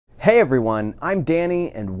Hey everyone, I'm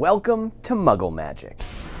Danny and welcome to Muggle Magic.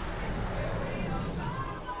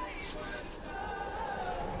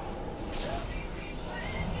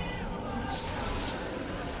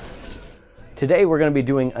 Today we're going to be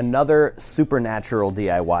doing another supernatural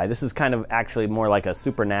DIY. This is kind of actually more like a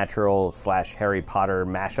supernatural / Harry Potter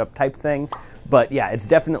mashup type thing. But yeah, it's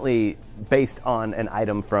definitely based on an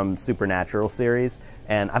item from Supernatural series.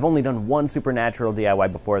 And I've only done one Supernatural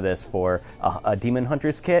DIY before this for a Demon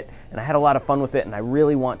Hunters kit. And I had a lot of fun with it, and I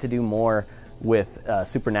really want to do more with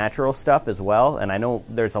Supernatural stuff as well. And I know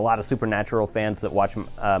there's a lot of Supernatural fans that watch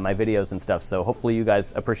my videos and stuff, so hopefully you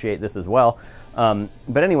guys appreciate this as well.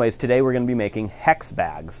 But anyways, today we're going to be making Hex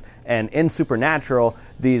Bags. And in Supernatural,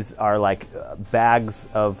 these are like bags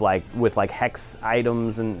of with Hex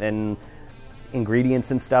items and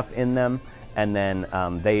ingredients and stuff in them. And then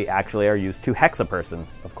they actually are used to hex a person,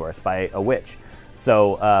 of course, by a witch.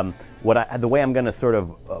 So the way I'm going to sort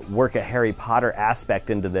of work a Harry Potter aspect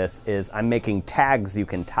into this is I'm making tags you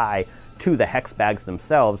can tie to the hex bags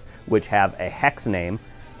themselves, which have a hex name,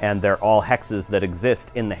 and they're all hexes that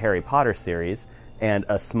exist in the Harry Potter series, and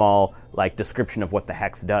a small description of what the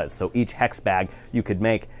hex does. So each hex bag you could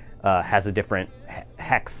make has a different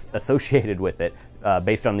hex associated with it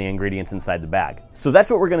based on the ingredients inside the bag. So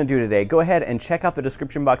that's what we're going to do today. Go ahead and check out the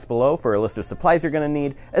description box below for a list of supplies you're going to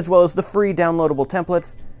need, as well as the free downloadable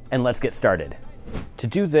templates, and let's get started. To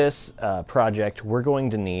do this project, we're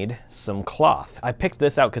going to need some cloth. I picked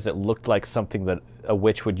this out because it looked like something that a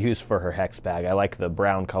witch would use for her hex bag. I like the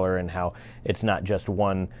brown color and how it's not just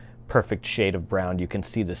one perfect shade of brown. You can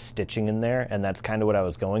see the stitching in there, and that's kind of what I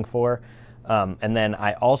was going for. And then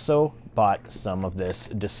I also bought some of this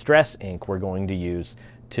distress ink we're going to use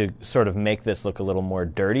to sort of make this look a little more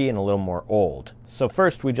dirty and a little more old. So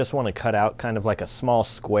first we just want to cut out kind of like a small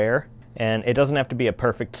square, and it doesn't have to be a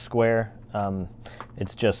perfect square.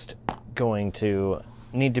 It's just going to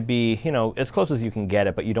need to be, you know, as close as you can get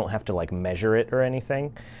it, but you don't have to measure it or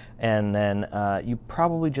anything. And then you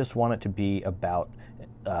probably just want it to be about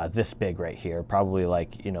this big right here, probably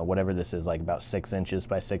whatever this is, about 6 inches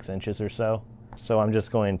by 6 inches or so. So I'm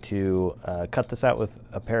just going to cut this out with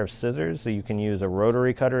a pair of scissors. So you can use a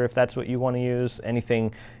rotary cutter if that's what you want to use,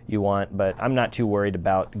 anything you want, but I'm not too worried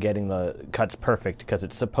about getting the cuts perfect because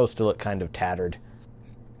it's supposed to look kind of tattered.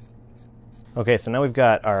 Okay, so now we've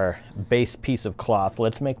got our base piece of cloth.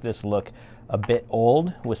 Let's make this look a bit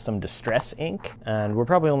old with some distress ink, and we're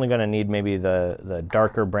probably only going to need maybe the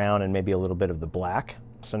darker brown and maybe a little bit of the black.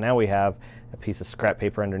 So now we have a piece of scrap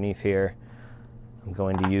paper underneath here. I'm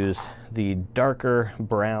going to use the darker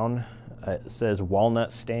brown. It says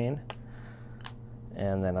walnut stain.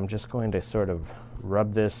 And then I'm just going to sort of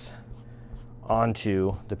rub this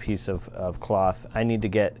onto the piece of cloth. I need to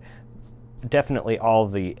get definitely all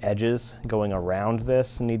the edges going around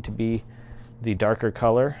this need to be the darker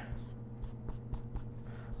color.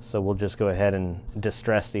 So we'll just go ahead and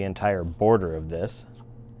distress the entire border of this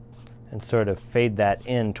and sort of fade that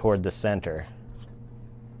in toward the center.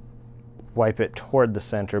 Wipe it toward the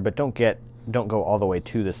center, but don't go all the way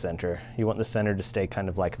to the center. You want the center to stay kind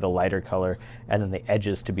of like the lighter color, and then the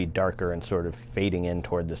edges to be darker and sort of fading in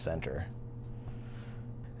toward the center.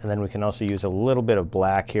 And then we can also use a little bit of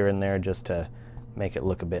black here and there just to make it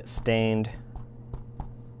look a bit stained.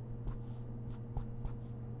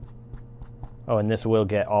 Oh, and this will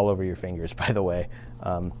get all over your fingers, by the way.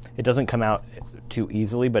 It doesn't come out too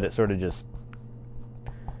easily, but it sort of just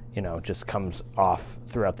comes off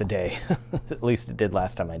throughout the day. At least it did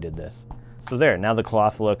last time I did this. So there, now the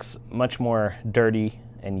cloth looks much more dirty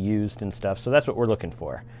and used and stuff, so that's what we're looking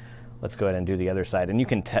for. Let's go ahead and do the other side, and you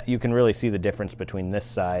can really see the difference between this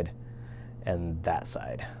side and that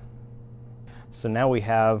side. So now we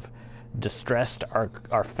have distressed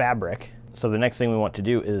our fabric. So the next thing we want to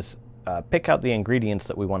do is pick out the ingredients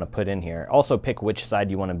that we want to put in here. Also pick which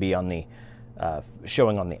side you want to be on the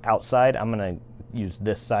showing on the outside. I'm going to use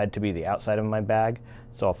this side to be the outside of my bag.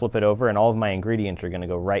 So I'll flip it over, and all of my ingredients are going to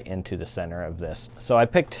go right into the center of this. So I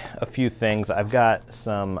picked a few things. I've got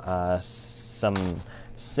some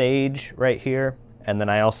sage right here, and then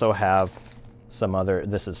I also have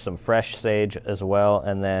this is some fresh sage as well,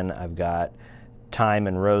 and then I've got thyme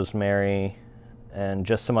and rosemary and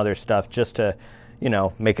just some other stuff just to,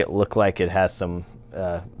 make it look like it has some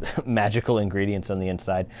magical ingredients on the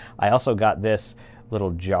inside. I also got this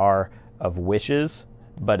little jar of wishes,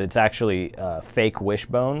 but it's actually fake wish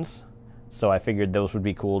bones, so I figured those would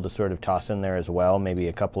be cool to sort of toss in there as well, maybe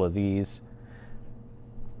a couple of these.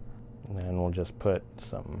 And then we'll just put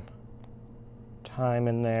some thyme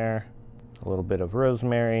in there, a little bit of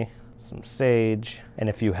rosemary, some sage, and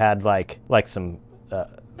if you had like some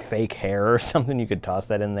fake hair or something, you could toss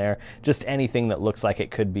that in there. Just anything that looks like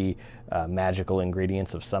it could be magical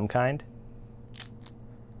ingredients of some kind.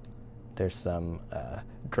 There's some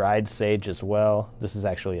dried sage as well. This is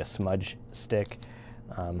actually a smudge stick.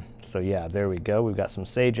 So yeah, there we go. We've got some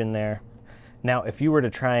sage in there. Now, if you were to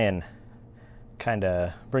try and kind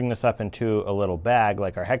of bring this up into a little bag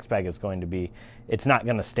like our hex bag is going to be, it's not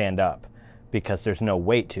going to stand up because there's no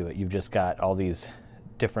weight to it. You've just got all these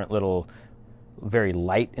different little very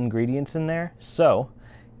light ingredients in there. So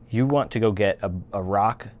you want to go get a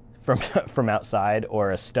rock from outside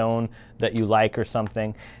or a stone that you like or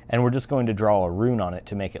something, and we're just going to draw a rune on it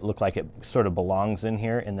to make it look like it sort of belongs in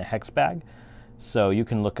here in the hex bag. So you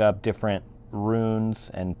can look up different runes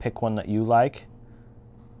and pick one that you like,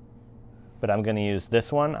 but I'm going to use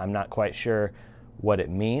this one. I'm not quite sure what it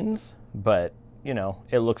means, but you know,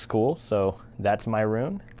 it looks cool, so that's my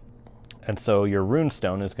rune. And so your rune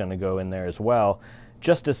stone is going to go in there as well,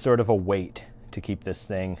 just as sort of a weight to keep this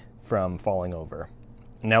thing from falling over.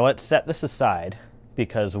 Now let's set this aside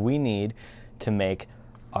because we need to make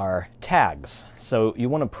our tags. So you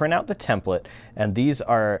want to print out the template, and these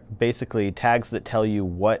are basically tags that tell you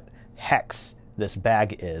what hex this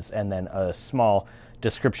bag is, and then a small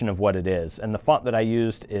description of what it is. And the font that I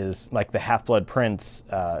used is like the Half-Blood Prince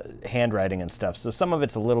handwriting and stuff. So some of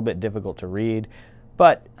it's a little bit difficult to read,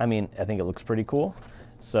 but I mean, I think it looks pretty cool.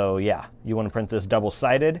 So yeah, you want to print this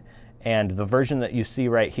double-sided, and the version that you see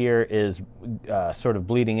right here is sort of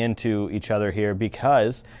bleeding into each other here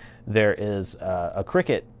because there is a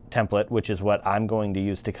Cricut template, which is what I'm going to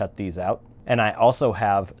use to cut these out. And I also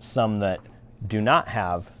have some that do not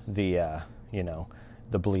have the, you know,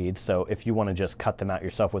 the bleed. So if you want to just cut them out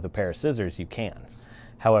yourself with a pair of scissors, you can.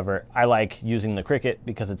 However, I like using the Cricut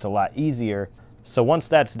because it's a lot easier. So once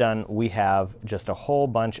that's done, we have just a whole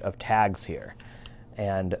bunch of tags here,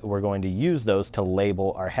 and we're going to use those to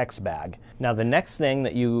label our hex bag. Now the next thing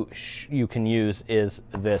that you can use is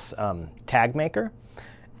this tag maker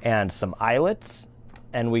and some eyelets,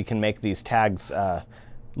 and we can make these tags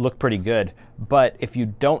look pretty good. But if you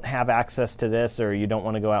don't have access to this, or you don't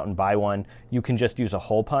want to go out and buy one, you can just use a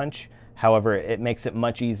hole punch. However, it makes it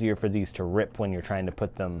much easier for these to rip when you're trying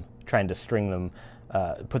to string them,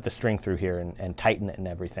 put the string through here and tighten it and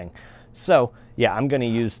everything. So yeah, I'm going to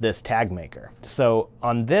use this tag maker. So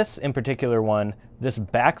on this in particular one, this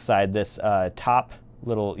backside, this top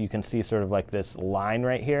little, you can see sort of like this line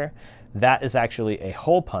right here, that is actually a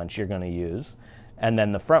hole punch you're going to use. And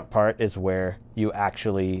then the front part is where you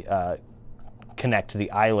actually connect the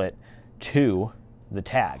eyelet to the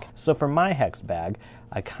tag. So for my hex bag,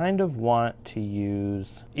 I kind of want to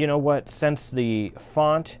use, you know what, since the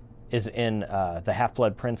font is in the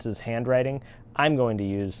Half-Blood Prince's handwriting, I'm going to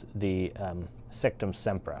use the Sectum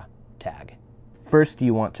Sempra tag. First,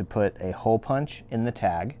 you want to put a hole punch in the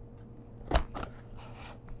tag.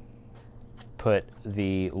 Put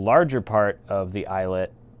the larger part of the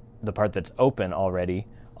eyelet, the part that's open already,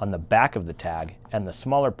 on the back of the tag, and the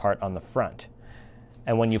smaller part on the front.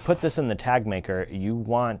 And when you put this in the tag maker, you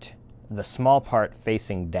want the small part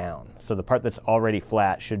facing down. So the part that's already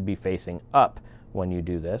flat should be facing up when you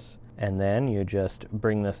do this. And then you just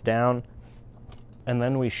bring this down, and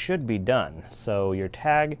then we should be done. So your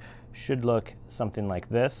tag should look something like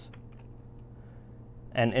this.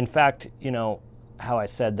 And in fact, you know how I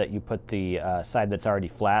said that you put the side that's already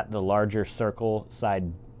flat, the larger circle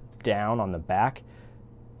side down on the back?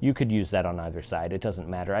 You could use that on either side. It doesn't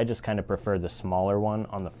matter. I just kind of prefer the smaller one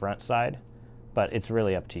on the front side, but it's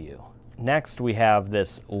really up to you. Next, we have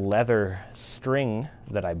this leather string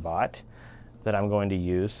that I bought that I'm going to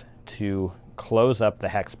use to close up the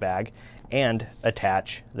hex bag and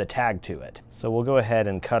attach the tag to it. So we'll go ahead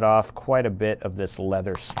and cut off quite a bit of this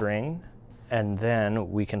leather string, and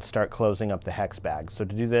then we can start closing up the hex bag. So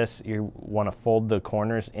to do this, you want to fold the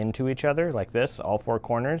corners into each other like this, all four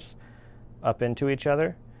corners up into each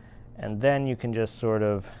other, and then you can just sort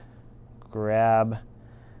of grab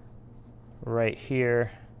right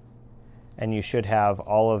here, and you should have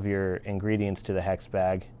all of your ingredients to the hex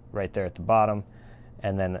bag right there at the bottom,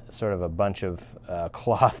 and then sort of a bunch of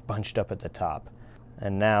cloth bunched up at the top.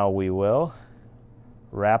 And now we will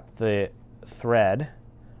wrap the thread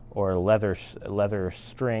or leather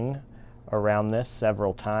string around this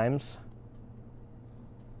several times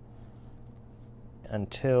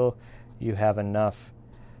until you have enough,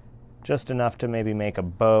 just enough to maybe make a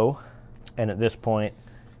bow. And at this point,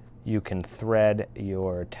 you can thread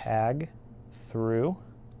your tag through,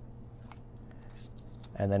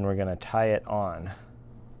 and then we're going to tie it on.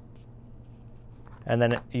 And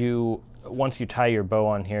then you once you tie your bow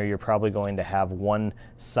on here, you're probably going to have one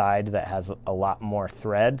side that has a lot more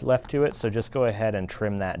thread left to it. So just go ahead and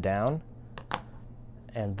trim that down.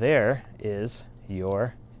 And there is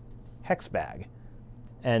your hex bag.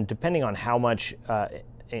 And depending on how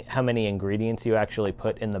many ingredients you actually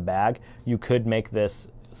put in the bag, you could make this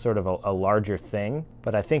sort of a larger thing.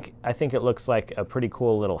 But I think it looks like a pretty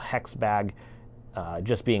cool little hex bag,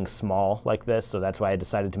 just being small like this. So that's why I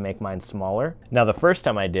decided to make mine smaller. Now, the first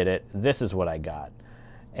time I did it, this is what I got.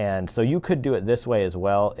 And so you could do it this way as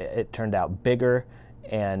well. It turned out bigger,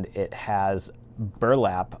 and it has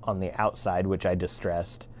burlap on the outside, which I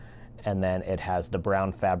distressed. And then it has the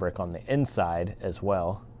brown fabric on the inside as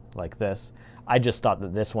well, like this. I just thought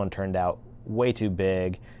that this one turned out way too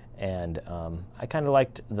big, and I kind of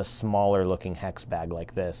liked the smaller looking hex bag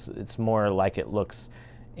like this. It's more like it looks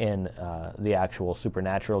in the actual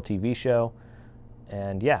Supernatural TV show.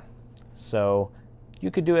 And yeah, so you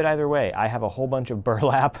could do it either way. I have a whole bunch of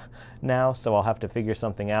burlap now, so I'll have to figure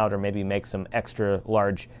something out, or maybe make some extra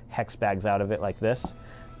large hex bags out of it like this.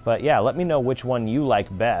 But yeah, let me know which one you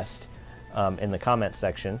like best in the comment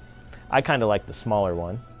section. I kind of like the smaller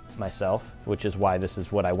one myself, which is why this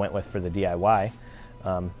is what I went with for the DIY.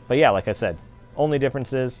 But yeah, like I said, only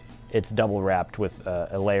difference is it's double wrapped with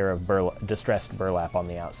a layer of distressed burlap on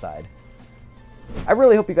the outside. I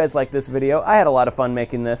really hope you guys liked this video. I had a lot of fun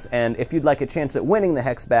making this, and if you'd like a chance at winning the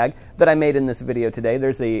hex bag that I made in this video today,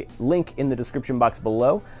 there's a link in the description box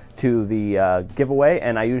below to the giveaway,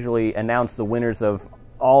 and I usually announce the winners of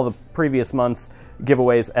all the previous months'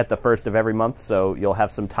 giveaways at the first of every month, so you'll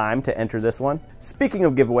have some time to enter this one. Speaking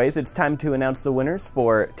of giveaways, it's time to announce the winners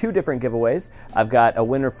for two different giveaways. I've got a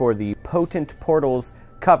winner for the Potent Portals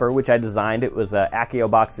cover, which I designed. It was a Accio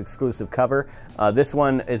Box exclusive cover. This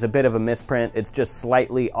one is a bit of a misprint. It's just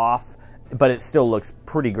slightly off, but it still looks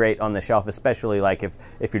pretty great on the shelf, especially like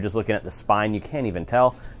if you're just looking at the spine, you can't even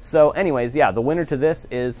tell. So anyways, yeah, the winner to this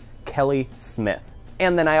is Kelly Smith.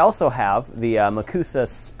 And then I also have the Makusa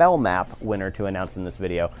spell map winner to announce in this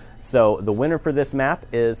video. So the winner for this map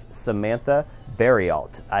is Samantha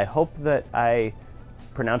Berryalt. I hope that I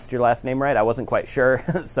pronounced your last name right. I wasn't quite sure.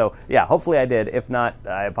 So yeah, hopefully I did. If not,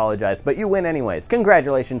 I apologize. But you win anyways.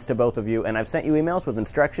 Congratulations to both of you, and I've sent you emails with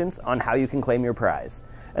instructions on how you can claim your prize.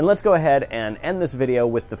 And let's go ahead and end this video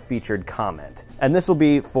with the featured comment. And this will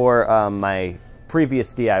be for my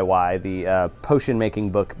previous DIY, the potion making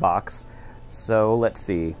book box. So let's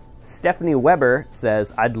see. Stephanie Weber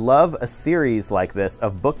says, I'd love a series like this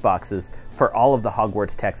of book boxes for all of the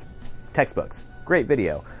Hogwarts textbooks. Great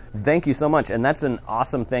video. Thank you so much. And that's an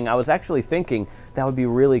awesome thing. I was actually thinking that would be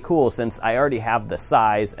really cool, since I already have the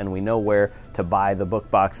size and we know where to buy the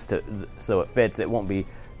book box so it fits. It won't be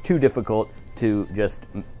too difficult to just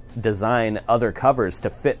design other covers to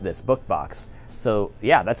fit this book box. So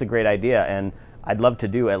yeah, that's a great idea. And I'd love to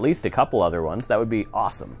do at least a couple other ones. That would be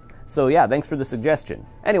awesome. So yeah, thanks for the suggestion.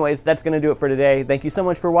 Anyways, that's gonna do it for today. Thank you so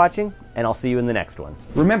much for watching, and I'll see you in the next one.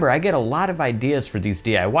 Remember, I get a lot of ideas for these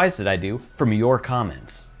DIYs that I do from your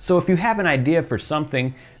comments. So if you have an idea for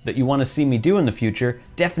something that you want to see me do in the future,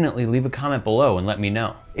 definitely leave a comment below and let me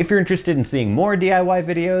know. If you're interested in seeing more DIY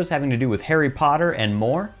videos having to do with Harry Potter and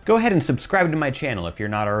more, go ahead and subscribe to my channel if you're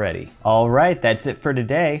not already. All right, that's it for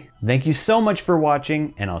today. Thank you so much for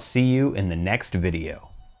watching, and I'll see you in the next video.